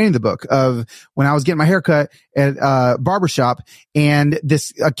at the beginning of the book of when I was getting my haircut at a barbershop, and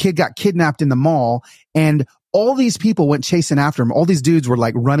a kid got kidnapped in the mall, and all these people went chasing after him. All these dudes were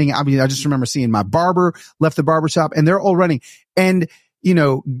like running. I mean, I just remember seeing my barber left the barbershop, and they're all running. And,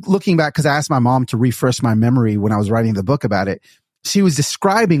 looking back, cause I asked my mom to refresh my memory when I was writing the book about it. She was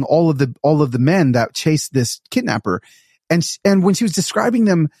describing all of the men that chased this kidnapper. And when she was describing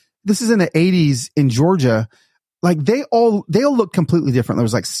them, this is in the 80s in Georgia, like they all look completely different. There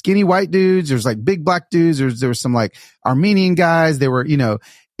was like skinny white dudes. There's like big black dudes. There was some like Armenian guys. They were,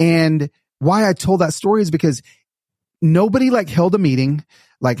 and why I told that story is because nobody like held a meeting.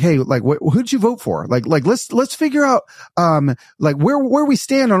 Like, hey, like who'd you vote for? Like let's figure out, like where we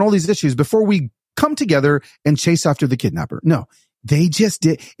stand on all these issues before we come together and chase after the kidnapper. No, they just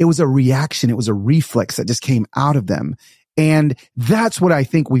did. It was a reaction. It was a reflex that just came out of them. And that's what I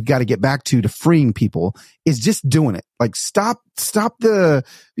think we've got to get back to freeing people, is just doing it. Like stop the,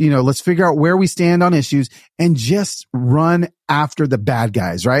 let's figure out where we stand on issues and just run after the bad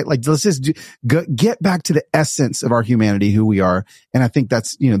guys, right? Like let's just get back to the essence of our humanity, who we are. And I think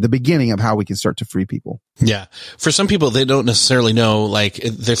that's, the beginning of how we can start to free people. Yeah. For some people, they don't necessarily know, like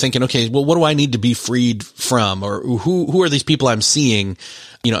they're thinking, okay, well, what do I need to be freed from? Or who are these people I'm seeing?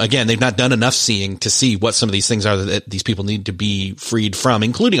 Again, they've not done enough seeing to see what some of these things are that these people need to be freed from,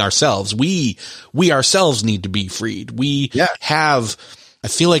 including ourselves. We ourselves need to be freed. We have, I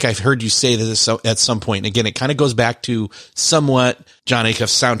feel like I've heard you say this at some point. And again, it kind of goes back to somewhat John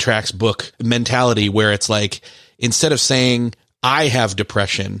Acuff's Soundtracks book mentality, where it's like, instead of saying, I have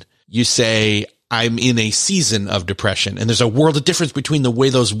depression, you say, I'm in a season of depression. And there's a world of difference between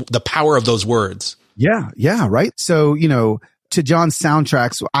the power of those words. Yeah. Yeah. Right. So, to John's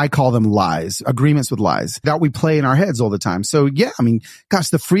soundtracks, I call them lies, agreements with lies that we play in our heads all the time. So yeah, I mean, gosh,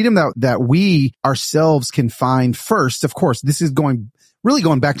 the freedom that we ourselves can find first, of course, this is really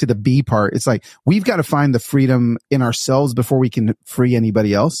going back to the B part. It's like, we've got to find the freedom in ourselves before we can free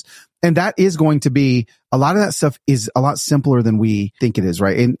anybody else. And that is going to be, a lot of that stuff is a lot simpler than we think it is,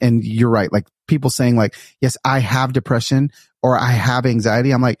 right? And you're right. Like people saying like, yes, I have depression or I have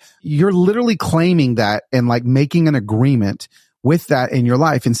anxiety. I'm like, you're literally claiming that and like making an agreement with that in your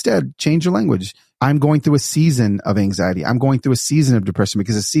life. Instead, change your language. I'm going through a season of anxiety. I'm going through a season of depression,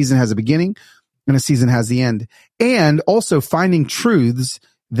 because a season has a beginning and a season has the end. And also finding truths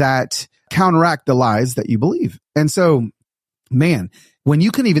that counteract the lies that you believe. And so, man, when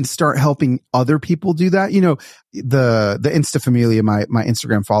you can even start helping other people do that, the Insta Familia, my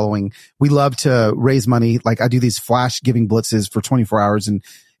Instagram following, we love to raise money. Like I do these flash giving blitzes for 24 hours, and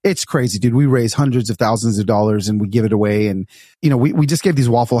it's crazy, dude. We raise hundreds of thousands of dollars and we give it away. And, we just gave these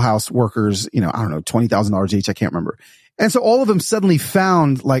Waffle House workers, I don't know, $20,000 each. I can't remember. And so all of them suddenly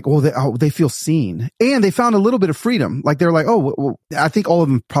found like, well, they feel seen, and they found a little bit of freedom. Like they're like, oh, well, I think all of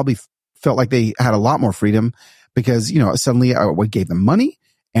them probably felt like they had a lot more freedom, because, suddenly we gave them money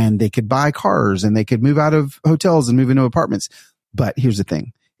and they could buy cars and they could move out of hotels and move into apartments. But here's the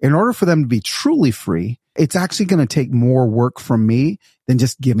thing. In order for them to be truly free, it's actually going to take more work from me than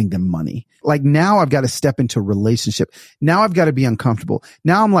just giving them money. Like now I've got to step into a relationship. Now I've got to be uncomfortable.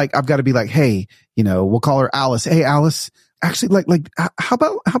 Now I've got to be like, hey, we'll call her Alice. Hey, Alice, actually how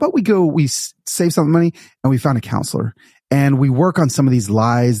about we save some money and we found a counselor and we work on some of these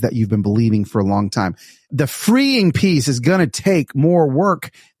lies that you've been believing for a long time. The freeing piece is going to take more work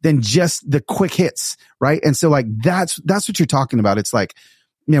than just the quick hits. Right. And so like, that's what you're talking about. It's like,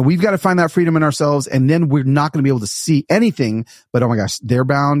 we've got to find that freedom in ourselves, and then we're not going to be able to see anything but, oh my gosh, they're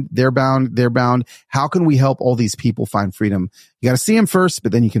bound. How can we help all these people find freedom? You got to see them first,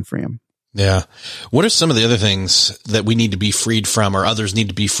 but then you can free them. Yeah. What are some of the other things that we need to be freed from, or others need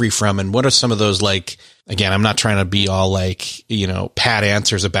to be free from? And what are some of those, like, again, I'm not trying to be all like, pat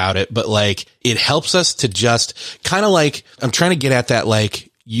answers about it, but like, it helps us to just kind of like, I'm trying to get at that,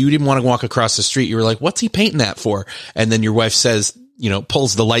 like, you didn't want to walk across the street. You were like, what's he painting that for? And then your wife says,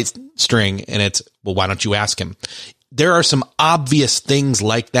 pulls the light string, and it's, well, why don't you ask him? There are some obvious things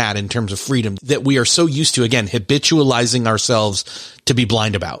like that in terms of freedom that we are so used to, again, habitualizing ourselves to be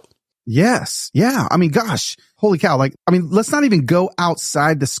blind about. Yes. Yeah. I mean, gosh, holy cow. Like, I mean, let's not even go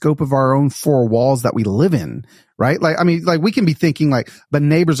outside the scope of our own four walls that we live in, right? Like, I mean, like we can be thinking like, but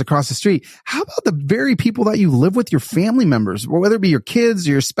neighbors across the street, how about the very people that you live with, your family members, whether it be your kids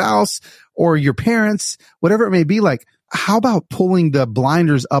or your spouse or your parents, whatever it may be, like, how about pulling the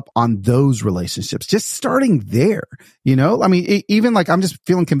blinders up on those relationships? Just starting there, you know? I mean, even like, I'm just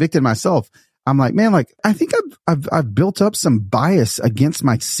feeling convicted myself. I'm like, man, like, I think I've built up some bias against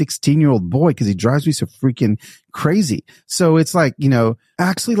my 16-year-old boy because he drives me so freaking crazy. So it's like, you know,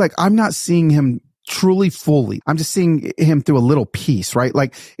 actually, like, I'm not seeing him truly fully. I'm just seeing him through a little piece, right?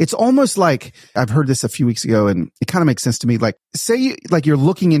 Like, it's almost like I've heard this a few weeks ago and it kind of makes sense to me. Like, say you're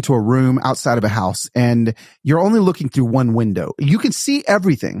looking into a room outside of a house and you're only looking through one window. You can see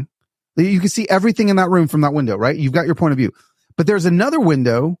everything. You can see everything in that room from that window, right? You've got your point of view. But there's another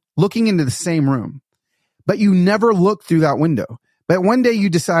window looking into the same room, but you never look through that window. But one day you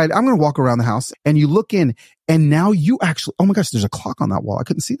decide, I'm going to walk around the house, and you look in, and now you actually, oh my gosh, there's a clock on that wall. I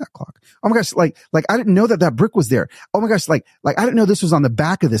couldn't see that clock. Oh my gosh, like I didn't know that brick was there. Oh my gosh, like I didn't know this was on the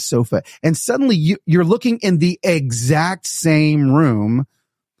back of this sofa. And suddenly you're looking in the exact same room,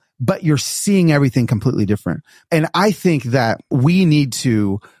 but you're seeing everything completely different. And I think that we need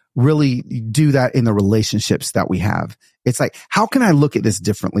to really do that in the relationships that we have. It's like, how can I look at this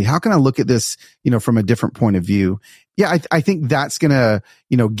differently? How can I look at this, you know, from a different point of view? Yeah, I think that's going to,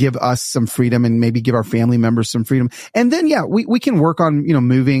 you know, give us some freedom and maybe give our family members some freedom. And then, yeah, we can work on, you know,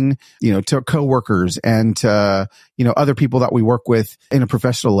 moving, you know, to coworkers and to, you know, other people that we work with in a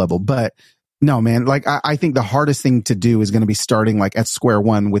professional level. But no, man, like I think the hardest thing to do is going to be starting like at square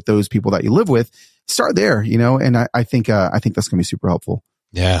one with those people that you live with. Start there, you know, and I think that's going to be super helpful.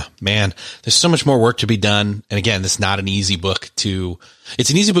 Yeah, man, there's so much more work to be done. And again, it's not an easy book it's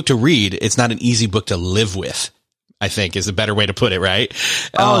an easy book to read. It's not an easy book to live with, I think is a better way to put it. Right.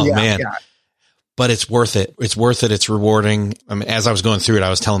 Oh yeah, man. Yeah. But it's worth it. It's worth it. It's rewarding. I mean, as I was going through it, I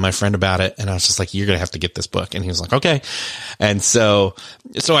was telling my friend about it and I was just like, you're going to have to get this book. And he was like, okay. And so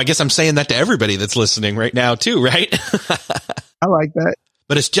I guess I'm saying that to everybody that's listening right now too, right? I like that.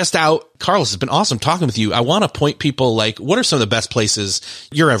 But it's just out. Carlos, it's been awesome talking with you. I want to point people like, what are some of the best places?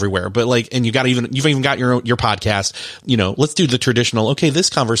 You're everywhere, but like, and you've even got your podcast, you know, let's do the traditional. Okay, this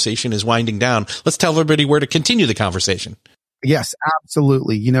conversation is winding down. Let's tell everybody where to continue the conversation. Yes,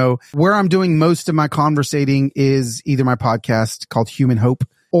 absolutely. You know, where I'm doing most of my conversating is either my podcast called Human Hope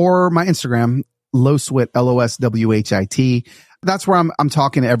or my Instagram, Loswhit, LOSWHIT. That's where I'm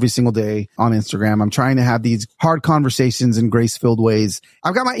talking every single day on Instagram. I'm trying to have these hard conversations in grace-filled ways.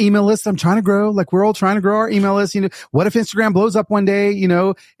 I've got my email list I'm trying to grow. Like we're all trying to grow our email list. You know, what if Instagram blows up one day, you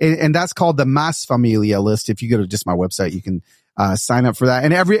know, and that's called the Mas Familia list. If you go to just my website, you can sign up for that.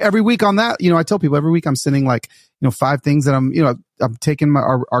 And every week on that, you know, I tell people every week I'm sending like, you know, 5 things that I'm taking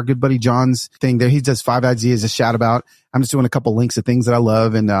our good buddy John's thing there. He does 5 ideas to chat about. I'm just doing a couple links of things that I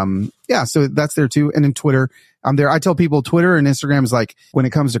love. And, yeah, so that's there too. And then Twitter, I'm there. I tell people Twitter and Instagram is like, when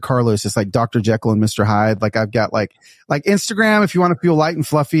it comes to Carlos, it's like Dr. Jekyll and Mr. Hyde. Like I've got like Instagram, if you want to feel light and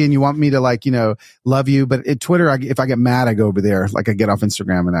fluffy and you want me to like, you know, love you. But at Twitter, if I get mad, I go over there. Like I get off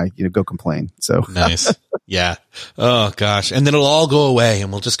Instagram and I, you know, go complain. So nice. Yeah. Oh gosh. And then it'll all go away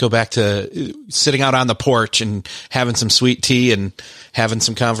and we'll just go back to sitting out on the porch and having some sweet tea and having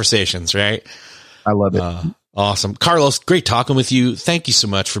some conversations. Right. I love it. Awesome. Carlos, great talking with you. Thank you so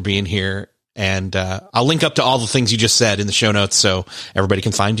much for being here. And I'll link up to all the things you just said in the show notes so everybody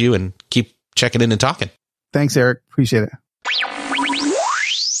can find you and keep checking in and talking. Thanks, Eric. Appreciate it.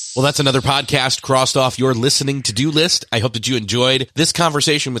 Well, that's another podcast crossed off your listening to-do list. I hope that you enjoyed this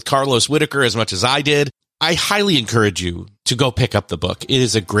conversation with Carlos Whittaker as much as I did. I highly encourage you to go pick up the book. It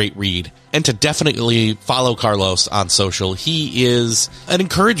is a great read. And to definitely follow Carlos on social. He is an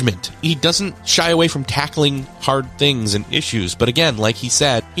encouragement. He doesn't shy away from tackling hard things and issues. But again, like he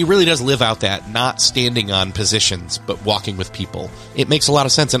said, he really does live out that not standing on positions, but walking with people. It makes a lot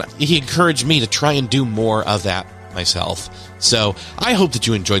of sense. And he encouraged me to try and do more of that myself. So I hope that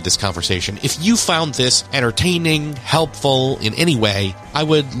you enjoyed this conversation. If you found this entertaining, helpful in any way, I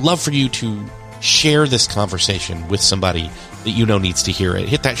would love for you to share this conversation with somebody that you know needs to hear it.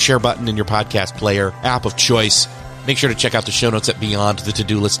 Hit that share button in your podcast player, app of choice. Make sure to check out the show notes at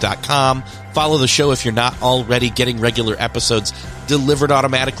beyondthetodolist.com. Follow the show if you're not already getting regular episodes delivered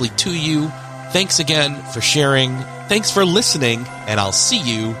automatically to you. Thanks again for sharing. Thanks for listening, and I'll see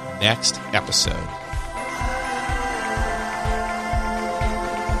you next episode.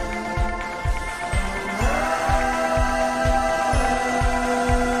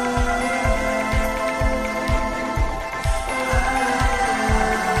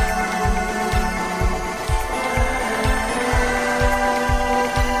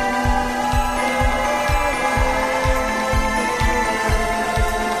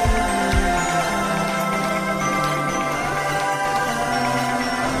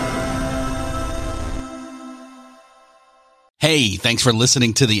 Hey, thanks for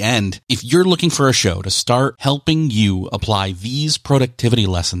listening to the end. If you're looking for a show to start helping you apply these productivity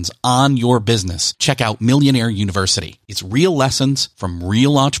lessons on your business, check out Millionaire University. It's real lessons from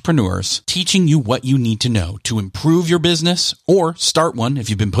real entrepreneurs teaching you what you need to know to improve your business or start one if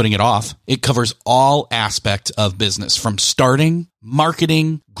you've been putting it off. It covers all aspects of business, from starting,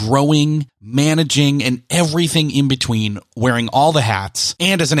 marketing, growing, managing, and everything in between, wearing all the hats.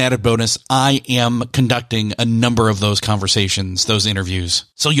 And as an added bonus, I am conducting a number of those conversations, those interviews,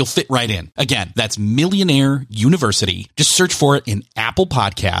 so you'll fit right in. Again, that's Millionaire University. Just search for it in Apple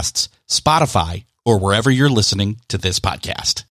Podcasts, Spotify, or wherever you're listening to this podcast.